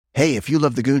Hey, if you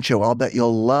love The Goon Show, I'll bet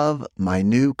you'll love my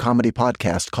new comedy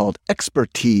podcast called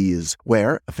Expertise,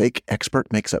 where a fake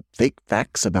expert makes up fake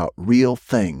facts about real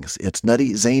things. It's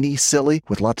nutty, zany, silly,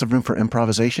 with lots of room for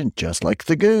improvisation, just like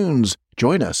The Goons.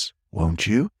 Join us, won't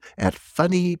you, at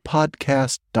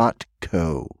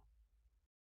funnypodcast.co.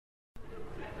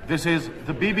 This is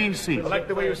the BBC. I like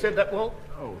the way you said that, Walt.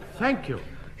 Oh, thank you.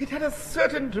 It had a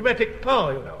certain dramatic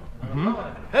power, you know.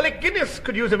 Mm-hmm. Alec Guinness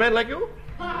could use a man like you.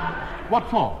 What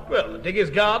for? Well, dig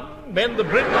his garden, mend the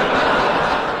brick,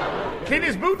 clean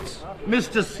his boots.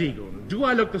 Mr. Seagull, do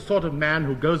I look the sort of man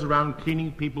who goes around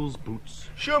cleaning people's boots?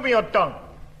 Show me your tongue.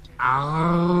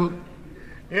 Ah.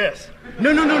 Yes.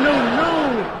 No,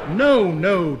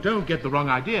 don't get the wrong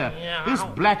idea. Yeah. This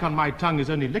black on my tongue is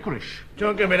only licorice.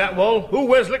 Don't give me that, Wall. Who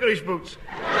wears licorice boots?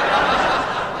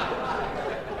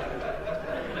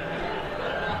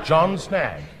 John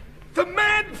Snagg. The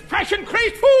mad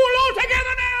fashion-crazed fool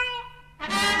altogether now!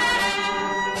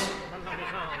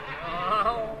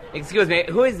 Excuse me,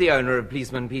 who is the owner of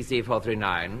Policeman PC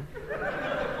 439?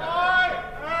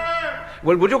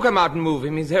 Well, would you come out and move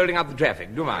him? He's holding up the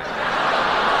traffic. Do mind.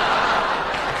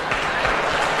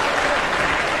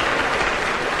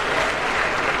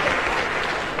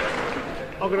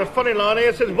 I've got a funny line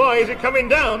here. It says, why is it coming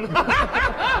down?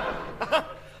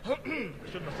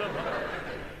 Shouldn't have said that.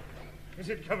 Is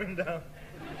it coming down?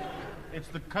 It's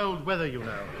the cold weather, you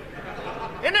know.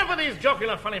 Enough of these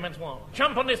jocular funny men's wall.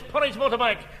 Jump on this porridge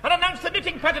motorbike and announce the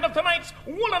knitting pattern of tonight's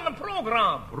woolen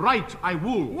programme. Right, I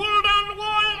will. Wool done,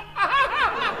 wool.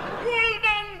 Wool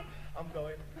done. I'm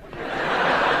going.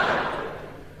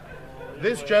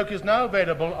 This joke is now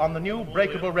available on the new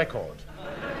Breakable record.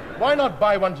 Why not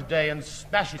buy one today and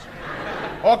smash it?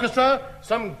 Orchestra,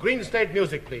 some Green State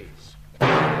music, please.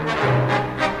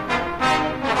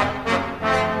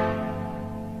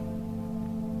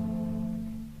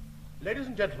 Ladies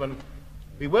and gentlemen,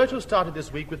 we were to have started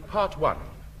this week with part 1,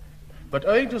 but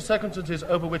owing to circumstances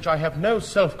over which I have no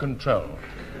self-control,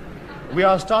 we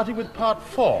are starting with part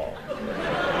 4.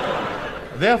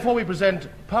 Therefore, we present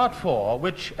part 4,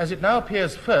 which, as it now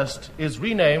appears first, is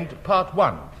renamed part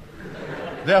 1.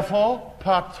 Therefore,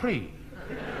 part 3.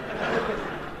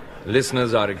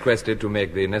 Listeners are requested to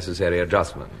make the necessary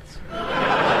adjustments.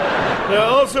 They are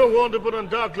also warned to put on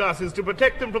dark glasses to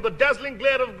protect them from the dazzling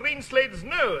glare of Green Slate's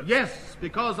nose. Yes,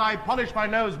 because I polish my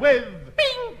nose with...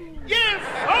 Bing! Yes,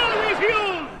 always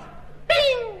use!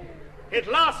 Bing!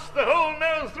 It lasts the whole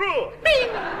nose through.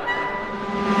 Bing!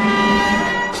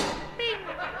 Bing!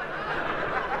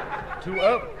 To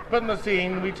open the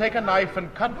scene, we take a knife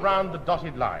and cut round the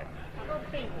dotted line.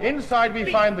 Inside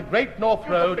we find the Great North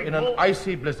Road in an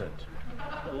icy blizzard.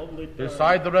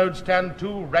 Beside the road stand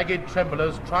 2 ragged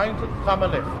tremblers trying to thumb a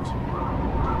lift.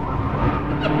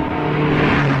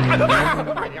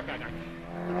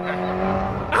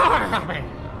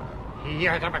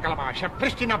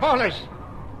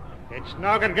 It's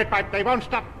no good get by, they won't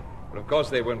stop. Well, of course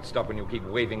they won't stop when you keep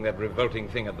waving that revolting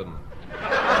thing at them.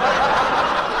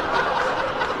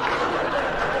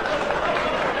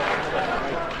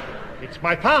 It's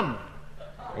my thumb.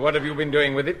 What have you been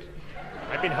doing with it?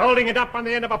 I've been holding it up on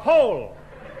the end of a pole.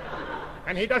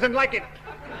 And he doesn't like it.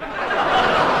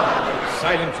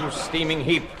 Silence, you steaming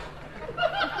heap.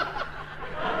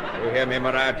 You hear me,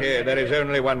 Marathi? There is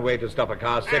only one way to stop a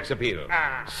car. Sex appeal.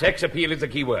 Sex appeal is the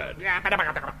key word.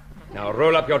 Now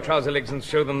roll up your trouser legs and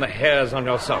show them the hairs on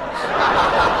your socks.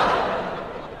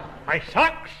 My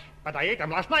socks? But I ate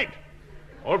them last night.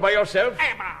 All by yourself?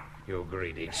 You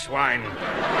greedy swine.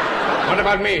 What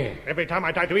about me? Every time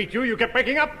I tried to eat you, you kept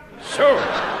breaking up. So,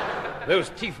 those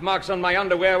teeth marks on my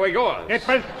underwear were yours. It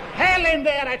was hell in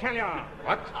there, I tell you.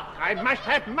 What? I must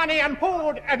have money and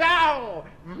food now.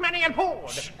 Money and food.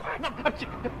 Shh,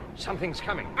 something's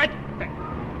coming.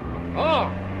 Oh,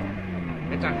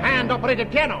 it's a hand-operated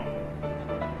piano.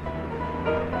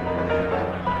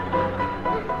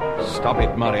 Stop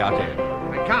it, Moriarty.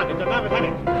 I can't. It's a nervous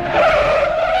habit.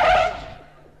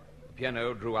 The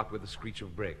piano drew up with a screech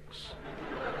of brakes.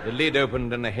 The lid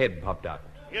opened and a head popped out.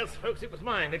 Yes, folks, it was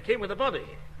mine. It came with a body.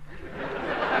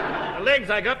 The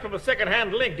legs I got from a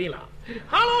second-hand leg dealer.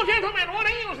 Hello, gentlemen. What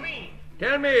ails me?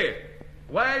 Tell me,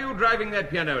 why are you driving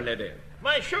that piano, lady?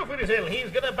 My chauffeur is ill.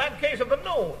 He's got a bad case of the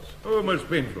nose. Oh, most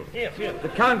painful. Yes. The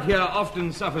Count here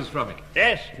often suffers from it.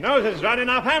 Yes, noses run in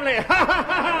our family. A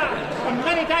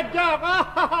many-typed dog.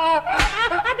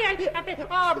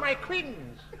 Oh, my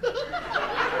quins.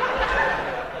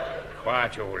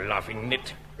 Quiet, you laughing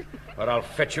nit, or I'll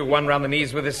fetch you one round the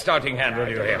knees with this starting handle,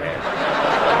 you hear me?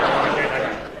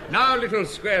 Now, little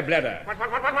square bladder. What?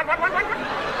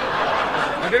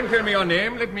 Now, don't tell me your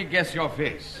name. Let me guess your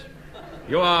face.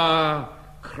 You are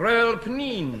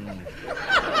Krelpnin.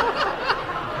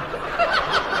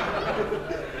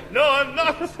 No, I'm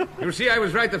not. You see, I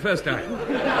was right the first time.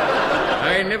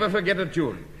 I never forget a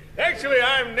tune. Actually,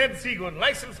 I'm Ned Seagoon,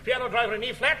 licensed piano driver in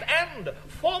E-flat and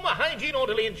former hygiene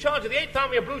orderly in charge of the 8th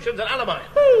Army Ablutions at Alamein.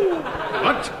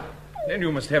 What? Then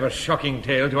you must have a shocking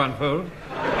tale to unfold.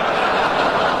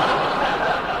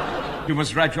 You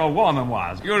must write your war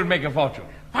memoirs. You'll make a fortune.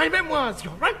 My memoirs,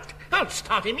 you're right. I'll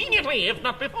start immediately, if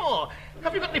not before.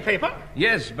 Have you got any paper?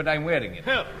 Yes, but I'm wearing it.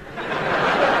 Then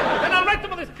I'll write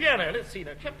them on this piano. Let's see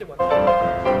now. Chapter 1.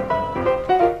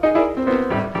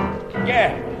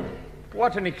 Yeah.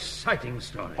 What an exciting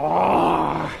story.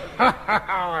 Oh,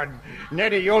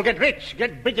 Neddy, you'll get rich.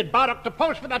 Get Bridget Bardock to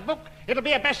post for that book. It'll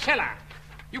be a bestseller.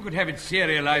 You could have it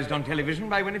serialized on television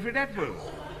by Winifred Atwill.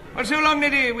 Well, so long,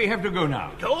 Neddy, we have to go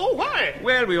now. Oh, why?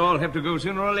 Well, we all have to go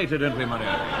sooner or later, don't we, Mario?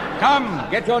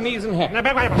 Come, get your knees and hat.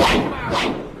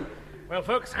 Well,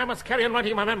 folks, I must carry on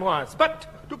writing my memoirs.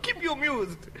 But to keep you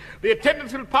amused, the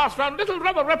attendants will pass round little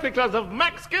rubber replicas of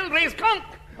Max Gilgray's conch.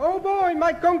 Oh, boy,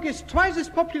 my conch is twice as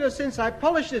popular since I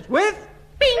polished it with...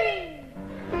 Bing!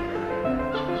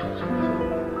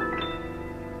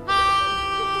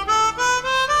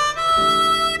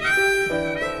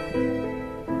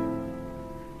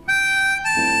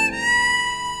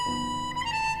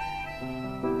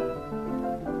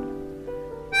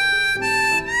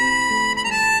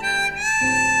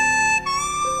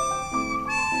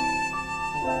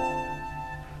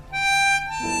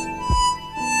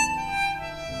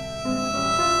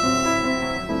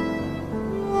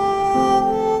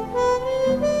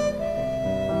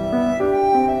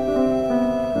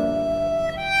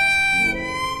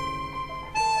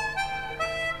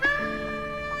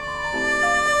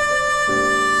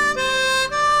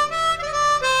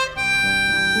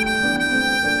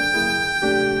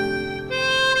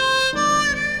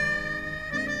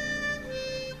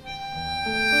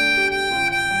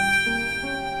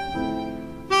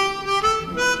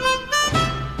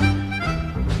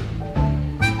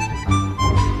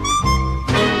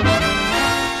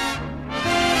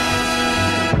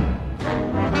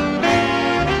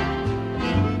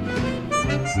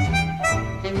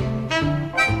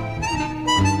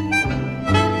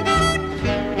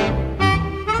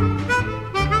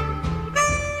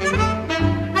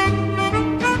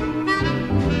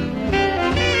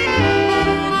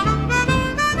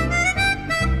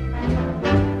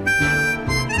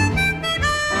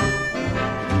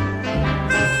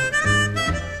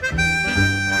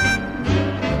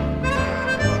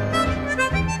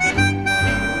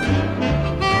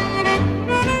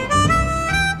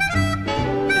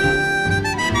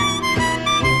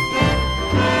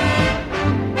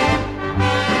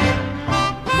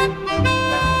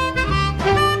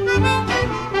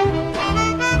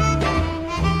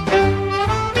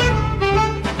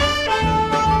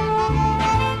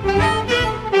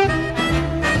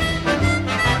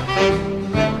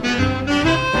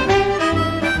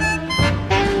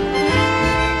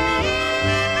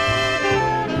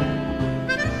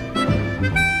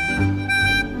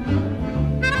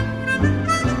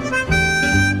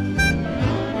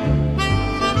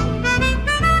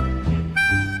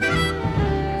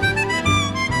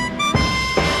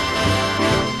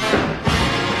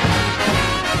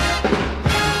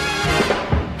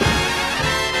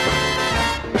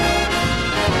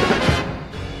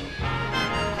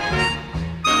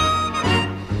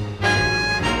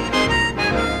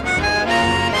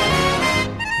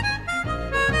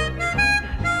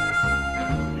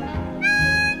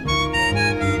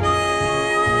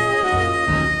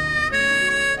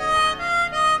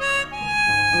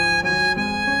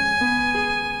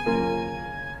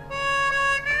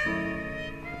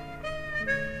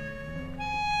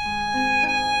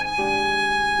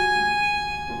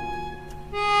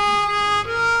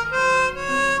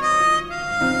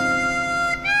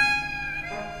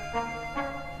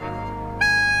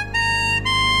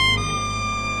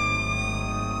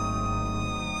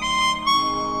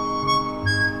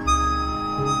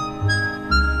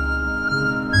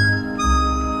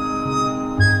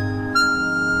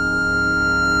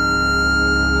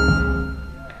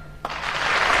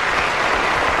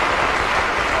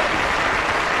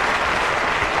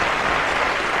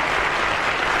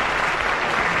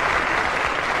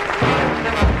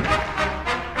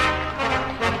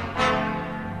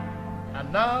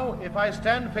 If I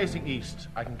stand facing east,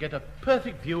 I can get a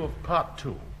perfect view of part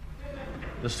 2.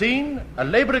 The scene, a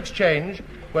labor exchange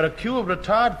where a queue of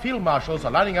retired field marshals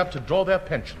are lining up to draw their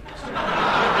pensions.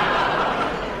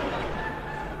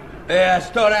 Yeah,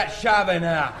 stop that shoving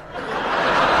now.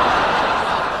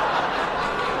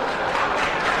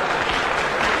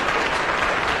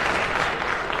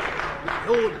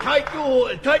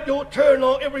 Oh, take your turn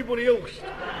like everybody else.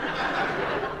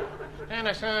 Stand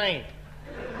aside.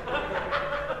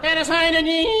 Stand aside, and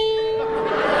ye.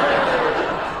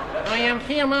 I am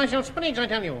Field Marshal Spriggs, I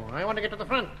tell you. I want to get to the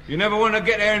front. You never want to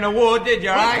get there in the war, did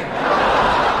you, eh?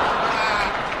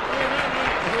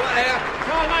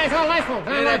 All nice, folks.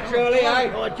 All right, Charlie,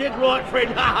 eh? I did right, friend.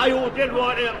 You did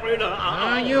right there, friend.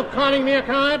 Are you calling me a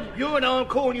card? You and I'm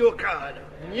calling you a card.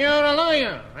 You're a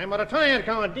lawyer. I'm a retired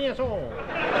coward, DSO.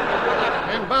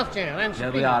 And bath chair, and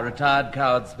Here we are, retired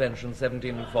cowards, pension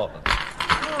 17 and 4.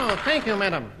 Oh, thank you,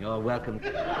 madam. You're welcome.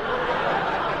 Perhaps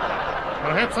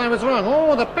I was wrong.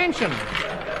 Oh, the pension.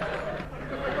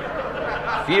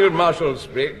 Field Marshal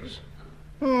Spriggs.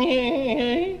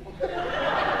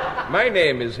 My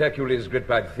name is Hercules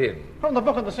Gritbite Thin. From the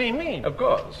book of the same name. Of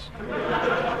course.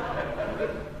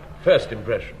 First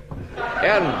impression.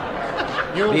 And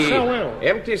You the so will.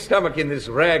 empty stomach in this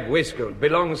rag waistcoat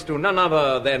belongs to none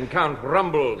other than Count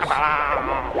Rumbles.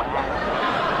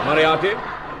 Moriarty,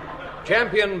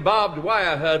 champion barbed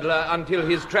wire hurdler until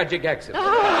his tragic accident.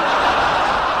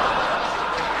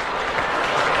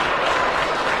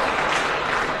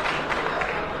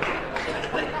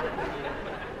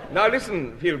 Now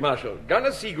listen, Field Marshal.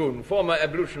 Gunner Seagoon, former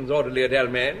ablutions orderly at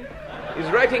Almain, is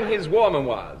writing his war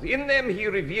memoirs. In them he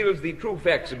reveals the true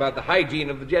facts about the hygiene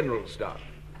of the General Staff.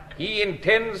 He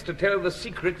intends to tell the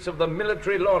secrets of the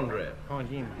military laundry. Oh,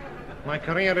 Jim, my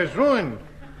career is ruined.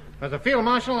 As a field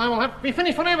marshal, I will have to be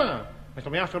finished forever. I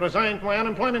shall be asked to resign from my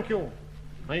unemployment queue.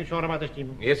 Are you sure about this,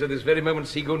 Jim? Yes, at this very moment,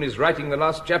 Seagoon is writing the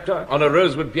last chapter on a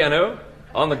rosewood piano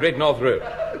on the Great North Road.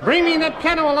 Bring me that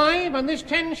piano alive, and this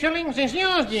 10 shillings is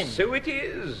yours, Jim. So it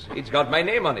is. It's got my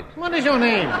name on it. What is your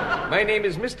name? My name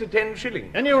is Mr. 10 Shilling.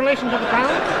 Any relation to the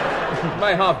crown?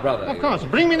 My half-brother. Of course.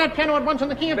 Bring me that piano at once on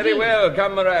the key of Very G. well,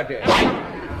 come, Moriarty.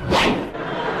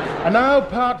 And now,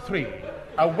 part 3.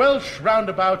 A Welsh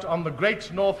roundabout on the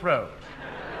Great North Road.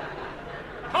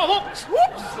 Hollow Hawks!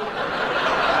 Whoops!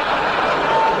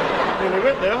 Nearly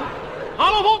went there.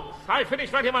 Hollow Hawks! I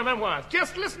finished writing my memoirs.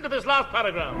 Just listen to this last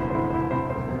paragraph.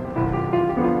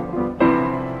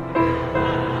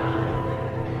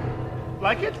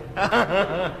 Like it?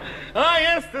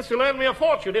 Yes, this will earn me a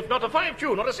fortune, if not a 5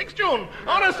 June, or a 6 June,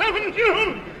 or a 7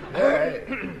 June.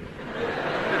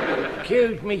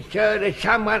 Excuse me, sir, there's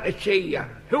someone to see you.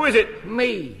 Who is it?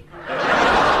 Me.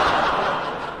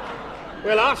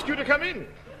 We'll ask you to come in.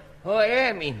 I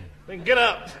am in. Then get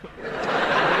out.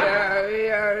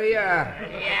 Yeah.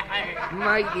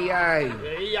 Matey,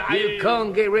 you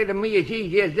can't get rid of me as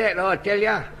easy as that, I tell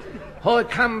ya. I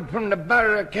come from the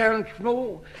Borough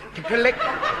Council to collect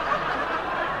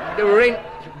the rent.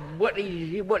 What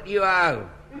you owe?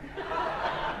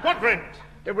 What rent?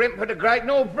 The rent for the Great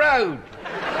North Road.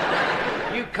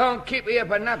 You can't keep here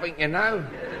for nothing, you know.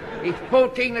 It's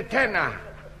 14 a tenner.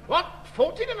 What?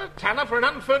 14 and a tanner for an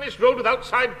unfurnished road with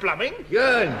outside plumbing?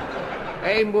 Good.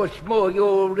 And what's more,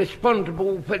 you're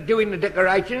responsible for doing the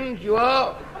decorations, you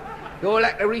are. You'll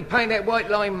have to repaint that white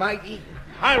line, matey.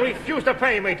 I refuse to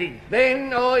pay, matey.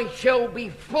 Then I shall be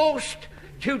forced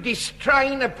to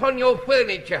distrain upon your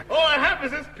furniture. All I have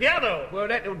is this piano. Well,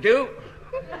 that'll do.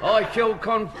 I shall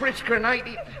confiscate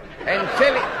it and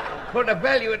sell it for the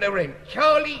value of the rent.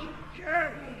 Charlie,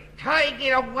 take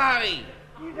it away.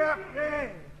 Get up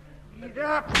there. Get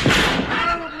up.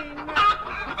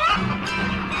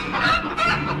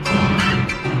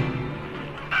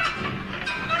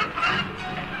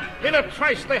 In a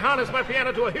trice, they harnessed my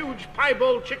piano to a huge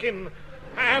piebald chicken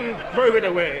and drove it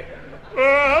away.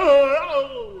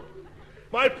 Oh,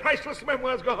 my priceless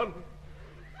memoir's gone.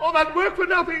 All that work for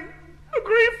nothing. A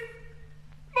grief.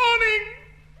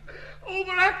 Mourning.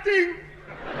 Overacting.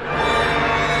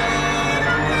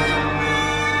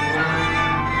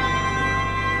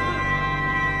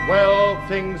 Well,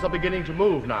 things are beginning to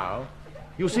move now.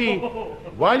 You see,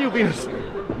 while you've been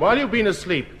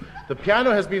asleep, the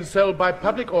piano has been sold by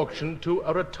public auction to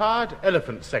a retired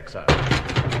elephant sexer.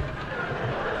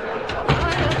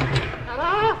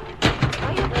 Hello?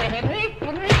 Are you there, Henry?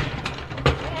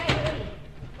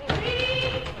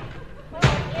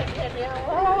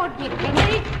 Oh, dear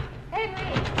Henry.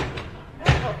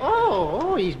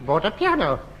 Oh, he's bought a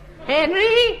piano.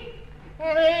 Henry?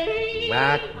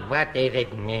 What does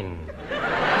it mean?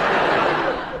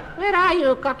 Where are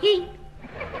you, Cocky?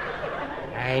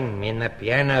 I'm in the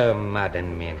piano,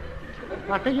 modern man.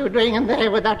 What are you doing in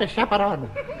there without a chaperone?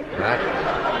 What?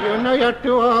 You know you're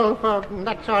too old for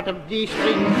that sort of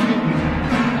D-string.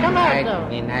 Come out, though.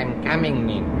 I'm coming,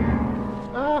 man.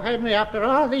 Oh, Henry, after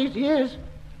all these years,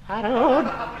 our own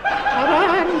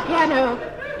piano.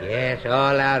 Yes,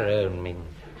 all our own, man.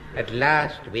 At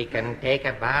last we can take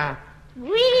a bath,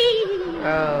 Whee!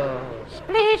 Oh.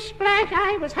 Splish, splash,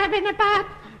 I was having a bath.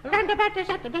 Round about the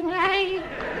Saturday night.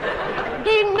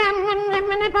 Ding, dong,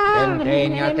 and a ball.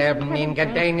 Contain yourself, Min,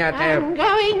 contain yourself. I'm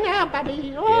going now, buddy.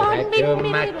 You had too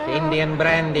much Indian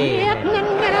brandy.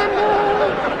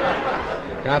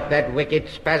 Stop that wicked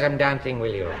spasm dancing,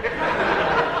 will you?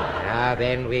 Now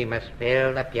then, we must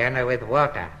fill the piano with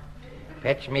water.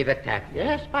 Fetch me the tap.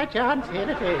 Yes, by chance, here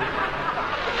it is.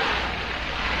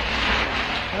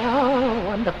 Oh,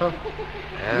 wonderful.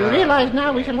 You realize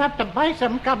now we shall have to buy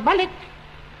some carbolic.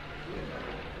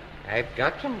 I've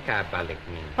got some carbolic,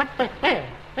 Min. What?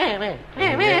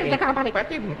 Where's the carbolic?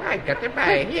 What in? I've got to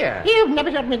buy here. You've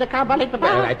never showed me the carbolic before.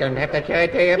 Well, I don't have to show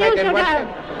it to you. You should have.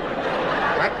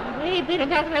 What?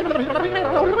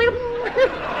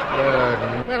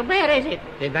 Well, where is it?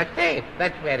 In the safe.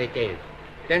 That's where it is.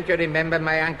 Don't you remember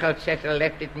my Uncle Cecil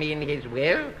left it me in his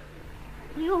will?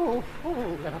 You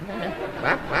fool, little man.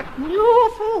 What?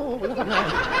 You fool, little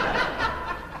man.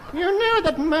 You know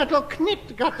that Myrtle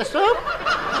Knit got the soap,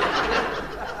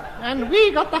 and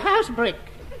we got the house brick.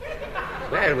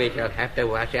 Well, we shall have to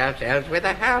wash ourselves with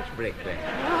a house brick then.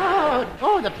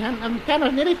 Oh, the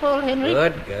piano's nearly full, Henry.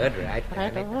 Good, right.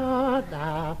 Oh,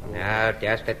 now. Now,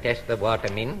 just to test the water,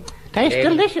 Min. Tastes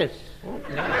delicious.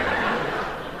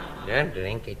 Don't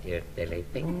drink it, you silly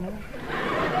thing.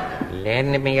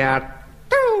 Lend me your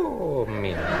toe,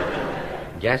 Min.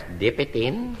 Just dip it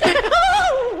in.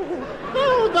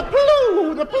 Oh, the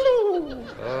blue.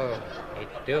 Oh,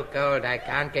 it's too cold. I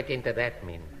can't get into that,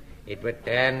 Min. It would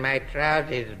turn my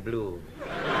trousers blue.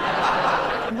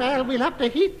 Well, we'll have to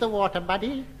heat the water,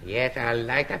 buddy. Yes, I'll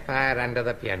light a fire under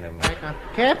the piano, Min.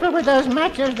 Careful with those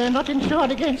matches. They're not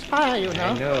insured against fire, you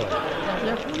know. I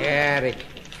know. There, it's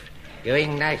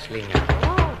doing nicely now.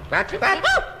 What?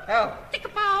 Oh.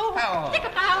 Tick-a-pow. Oh.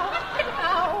 Tick-a-pow.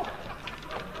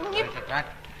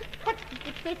 What?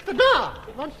 It's the door.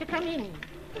 It wants to come in.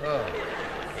 Oh,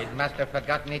 it must have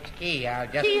forgotten its key. I'll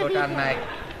just put on my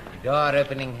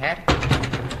door-opening hat.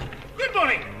 Good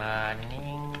morning.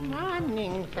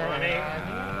 Morning, sir. Morning.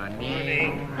 Good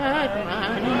morning.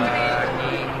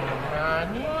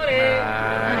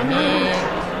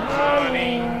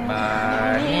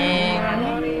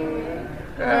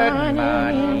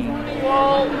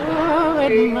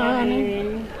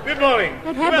 Good morning.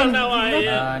 Good morning. Well, now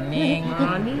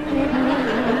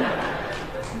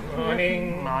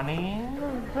Morning.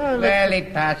 Well,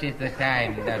 it passes the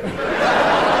time, doesn't it?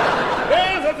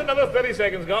 Yes, that's another 30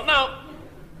 seconds gone. Now,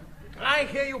 I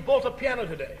hear you bought a piano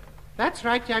today. That's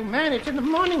right, young man. It's in the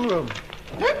morning room.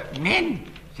 Men,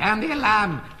 sound the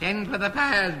alarm. Send for the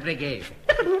fires brigade.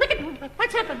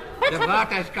 What's happened? The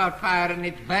water's caught fire and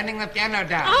it's burning the piano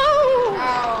down.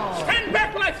 Oh! Stand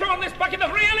back while I throw on this bucket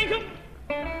of real income.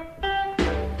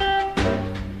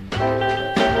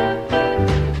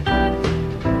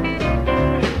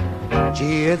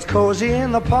 Gee, it's cozy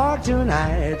in the park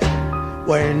tonight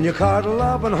when you cuddle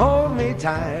up and hold me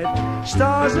tight.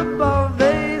 Stars above,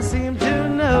 they seem to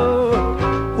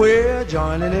know we're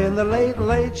joining in the late,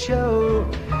 late show.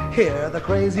 Hear the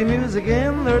crazy music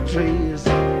in the trees,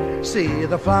 see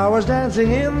the flowers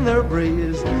dancing in the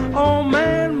breeze. Oh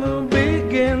man, moon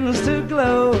begins to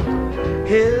glow.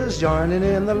 Here's joining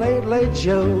in the late, late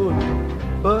show.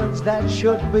 Birds that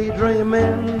should be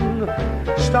dreaming,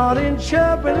 starting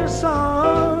chirping a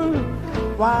song,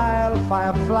 while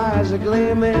fireflies are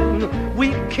gleaming.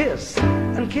 We kiss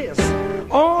and kiss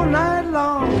all night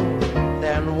long.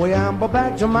 Then we amble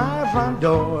back to my front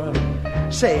door,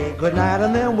 say goodnight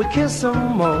and then we kiss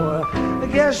some more. I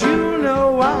guess you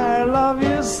know why I love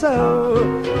you so.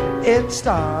 It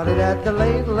started at the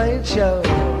late, late show.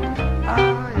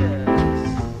 Ah, yes.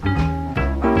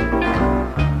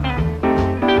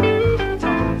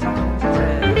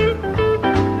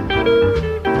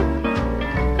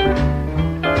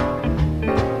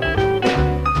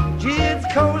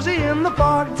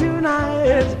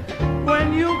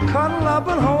 When you cuddle up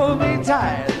and hold me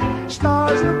tight,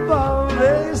 stars above,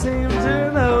 they seem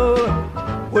to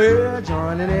know we're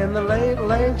joining in the late,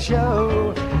 late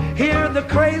show. Hear the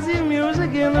crazy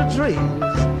music in the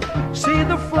trees, see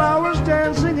the flowers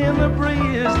dancing in the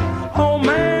breeze. Oh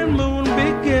man, moon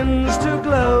begins to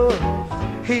glow.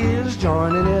 He's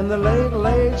joining in the late,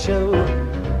 late show.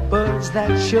 Birds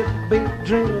that should be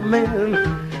dreaming,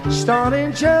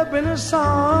 starting chirping a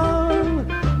song,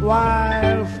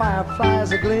 while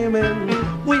fireflies are gleaming.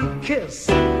 We kiss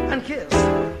and kiss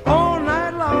all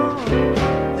night long.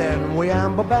 Then we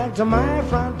amble back to my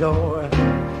front door,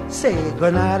 say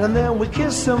goodnight and then we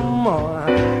kiss some more.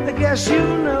 I guess you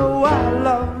know I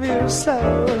love you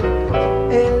so.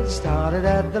 It started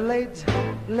at the late,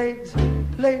 at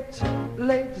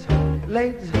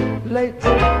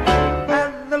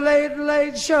the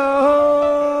late show.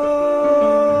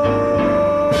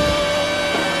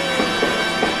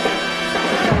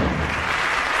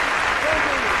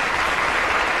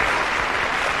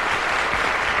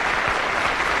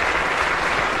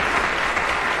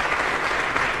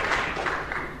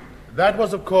 That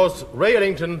was, of course, Ray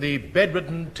Ellington, the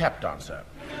bedridden tap dancer.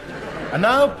 And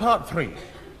now, part 3.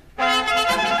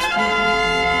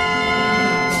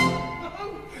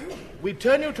 We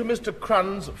turn you to Mr.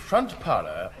 Crun's front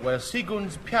parlour, where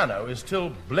Seagoon's piano is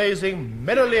still blazing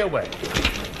merrily away.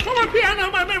 Oh, my piano,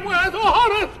 my memoirs, oh,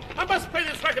 horrors! I must pay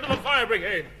this racket to the fire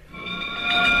brigade.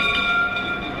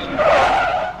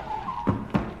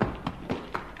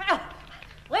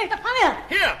 Where's the fire?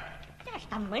 Here. Just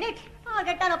a minute. I'll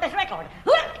get down up this record.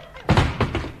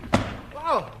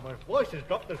 Wow, my voice has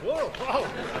dropped as well. Wow.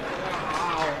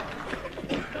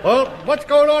 Well, what's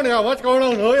going on here? What's going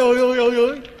on?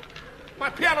 Oi. My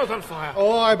piano's on fire.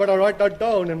 Oh, I better write that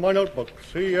down in my notebook.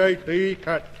 C-A-T,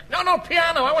 cat. No,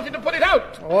 piano. I want you to put it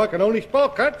out. Oh, I can only spell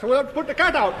cat, so we'll have to put the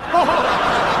cat out. But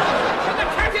the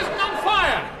cat isn't on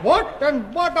fire. What?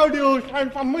 Then what do you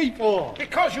stand for me for?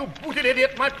 Because, you booted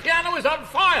idiot, my piano is on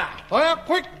fire. Well,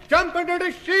 quick, jump into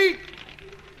the seat.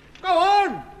 Go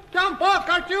on. Jump off,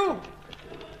 can't you?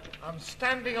 I'm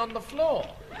standing on the floor.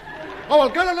 Oh, well,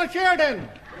 get on the chair then.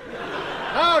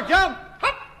 Now, jump.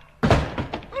 Hop.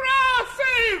 Hurrah,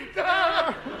 saved!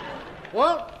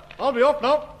 Well, I'll be off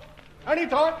now. Any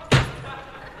thought?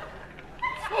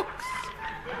 Folks,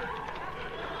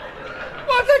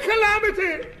 what a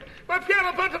calamity! My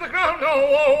piano burnt to the ground.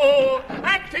 Oh.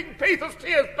 Acting, pathos,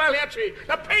 tears, Pagliacci,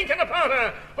 the paint and the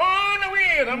powder. Oh, the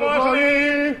weed, the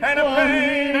morphine, and the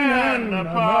pain and the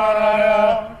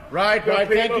powder. Right.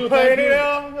 Thank you.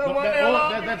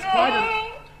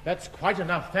 That's quite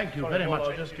enough. Thank you very much.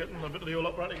 I'm just getting a bit of the old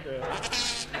operatic there.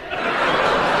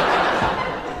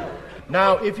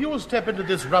 Now, if you will step into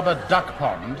this rubber duck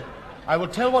pond, I will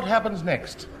tell what happens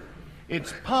next.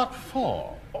 It's part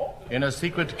 4. In a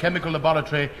secret chemical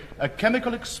laboratory, a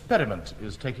chemical experiment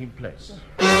is taking place.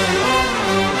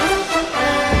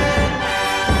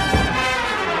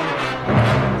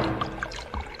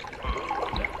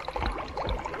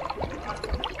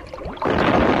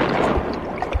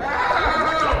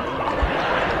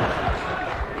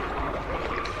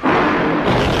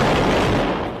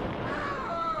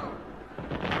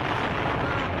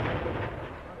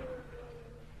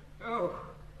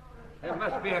 There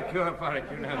must be a cure for it,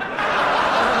 you know.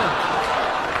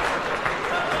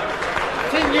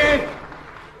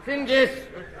 Fingers!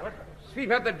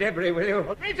 Sweep up the debris, will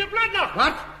you? Major Bloodlock!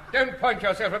 What? Don't point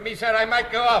yourself at me, sir. I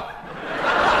might go off.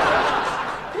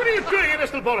 What are you doing in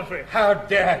this laboratory? How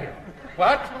dare you?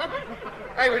 What?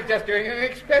 I was just doing an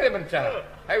experiment, sir.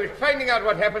 I was finding out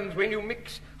what happens when you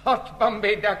mix hot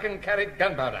Bombay duck and carrot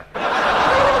gunpowder.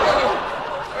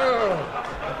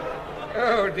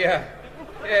 Oh, dear.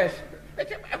 Yes.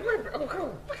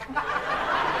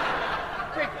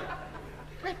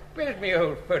 Where's my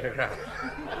old photograph?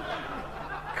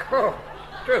 Oh,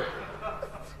 true.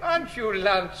 Aren't you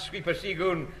Lance Sweeper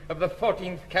Seagoon of the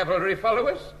 14th Cavalry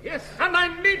Followers? Yes, and I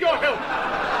need your help.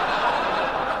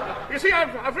 You see,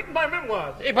 I've written my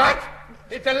memoirs. What?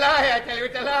 It's a lie, I tell you,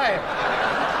 it's a lie.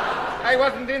 I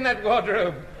wasn't in that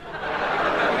wardrobe.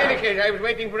 In any case, I was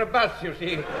waiting for a bus, you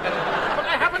see. But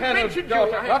I haven't mentioned you.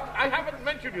 What? I haven't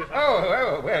mentioned you, sir.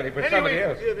 Oh, well, it was somebody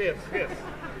else. Yes.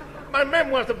 My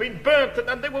memoirs have been burnt,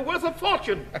 and they were worth a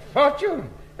fortune. A fortune?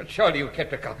 But surely you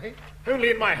kept a copy.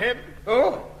 Only in my head.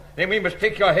 Oh, then we must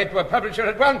take your head to a publisher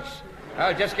at once.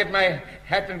 I'll just get my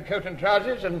hat and coat and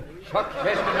trousers and socks,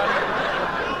 vest and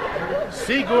under.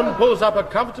 Seagoon pulls up a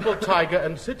comfortable tiger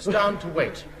and sits down to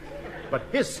wait. But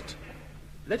hist,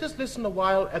 let us listen a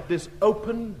while at this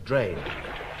open drain.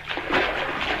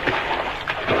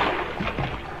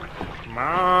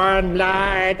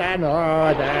 Moonlight and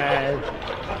orders,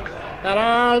 that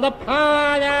all the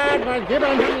power that was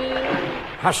given to me.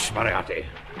 Hush, Moriarty.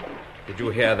 Did you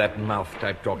hear that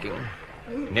mouth-type talking?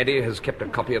 Neddy has kept a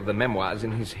copy of the memoirs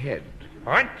in his head.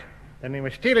 What? Then we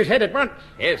must steal his head at once.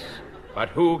 Yes, but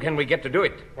who can we get to do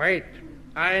it? Wait.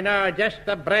 I know just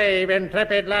the brave,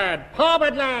 intrepid lad.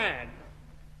 Forward, lad!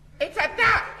 It's a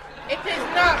duck! It is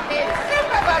not his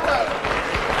super bottle!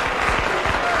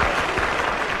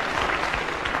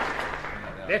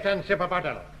 Listen, Super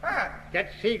Bottle.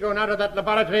 Get Seagoon out of that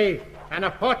laboratory, and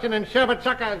a fortune in sherbet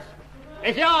suckers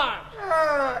is yours.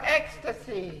 Oh,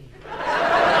 ecstasy.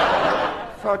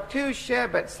 For 2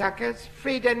 sherbet suckers,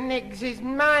 Frida Niggs is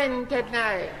mine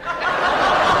tonight.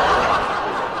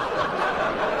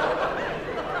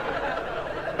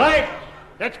 Right,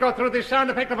 let's go through this sound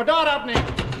effect of a door opening.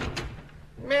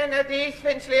 Men of the East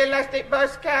Finchley Elastic Bow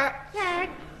Scouts. Yes.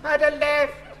 On the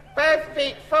left, both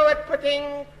feet forward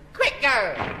putting, quick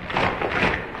go.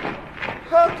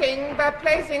 Halting by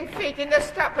placing feet in the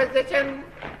stop position.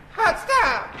 Hot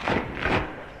stop.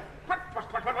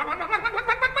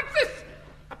 What's this?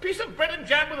 A piece of bread and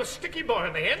jam with a sticky boy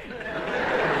in the end?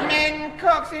 Men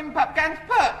coaxing pop guns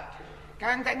put.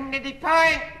 Guns under the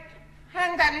point.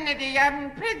 Hands under the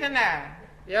prisoner.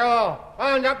 Yo,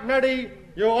 hands up, Neddy.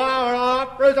 You are a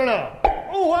prisoner.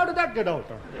 Oh, how did that get out?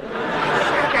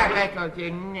 Sugar Eccles,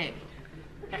 you nit.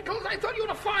 Eccles, I thought you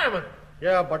were a fireman.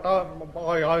 Yeah, but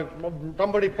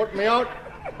somebody put me out,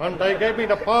 and they gave me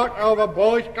the part of a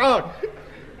Boy Scout.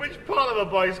 Which part of a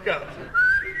Boy Scout?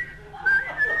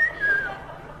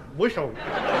 Whistle.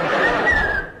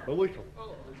 The whistle.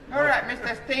 All right,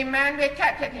 Mr. Steamman, we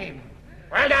captured him.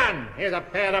 Well done. Here's a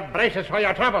pair of braces for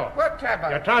your trouble. What trouble?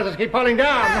 Your trousers keep falling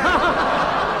down.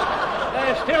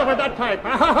 Still with that pipe.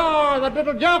 Oh, that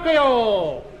little joker,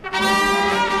 you.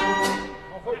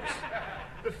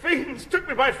 The fiends took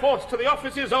me by force to the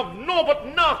offices of Norbert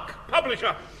Nark,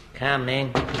 publisher. Come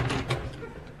in.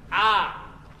 Ah,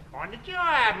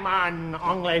 bonjour, mon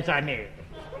anglais ami.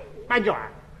 Bonjour.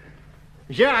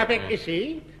 Je avec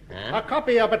ici a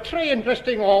copy of a très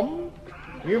interesting home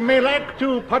you may like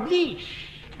to publish.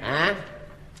 Huh?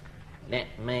 Let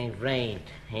me read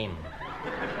him.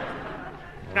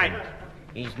 Right.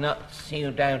 He's not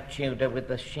pseudo-Tudor with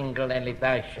the shingle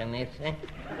elevation, is he?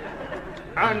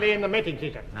 Only in the mating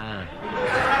season.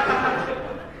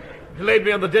 He laid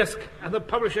me on the desk, and the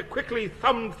publisher quickly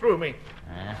thumbed through me.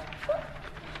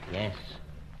 Yes.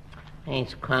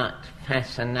 He's quite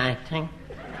fascinating.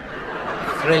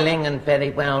 Thrilling and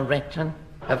very well written.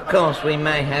 Of course, we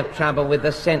may have trouble with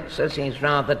the censors. He's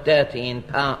rather dirty in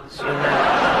parts, you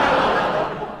know.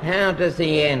 How does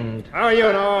he end? Oh, you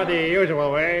know, the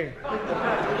usual way.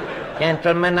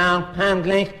 Gentlemen, I'll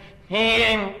publish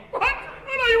him. What?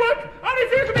 No, you won't. I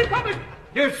refuse to be published.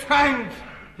 You swines!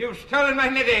 You've stolen my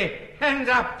niddy. Hands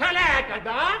up. Drop that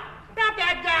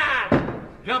gun!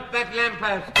 Drop that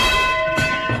lamppost.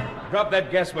 Drop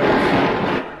that gas works.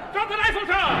 Drop that Eiffel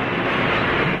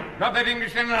Tower! Drop that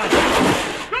English general.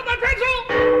 Drop that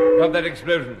pencil! Drop that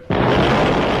explosion.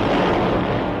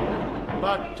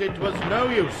 But it was no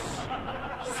use.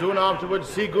 Soon afterwards,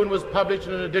 Seagoon was published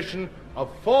in an edition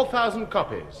of 4,000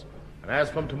 copies. And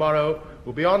as from tomorrow,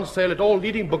 will be on sale at all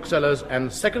leading booksellers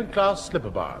and second-class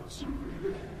slipper bars.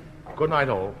 Good night,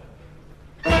 all.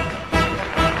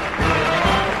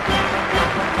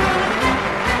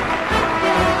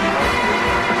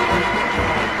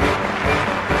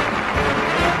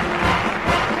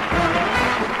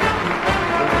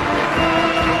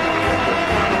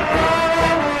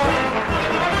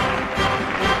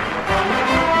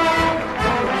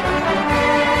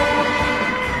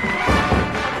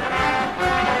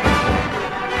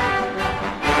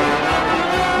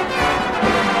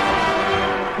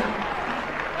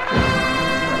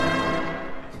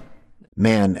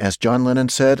 Man, as John Lennon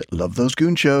said, love those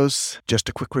goon shows. Just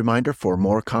a quick reminder, for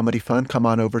more comedy fun, come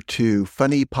on over to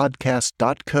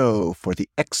funnypodcast.co for the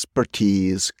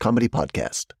Expertise Comedy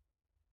Podcast.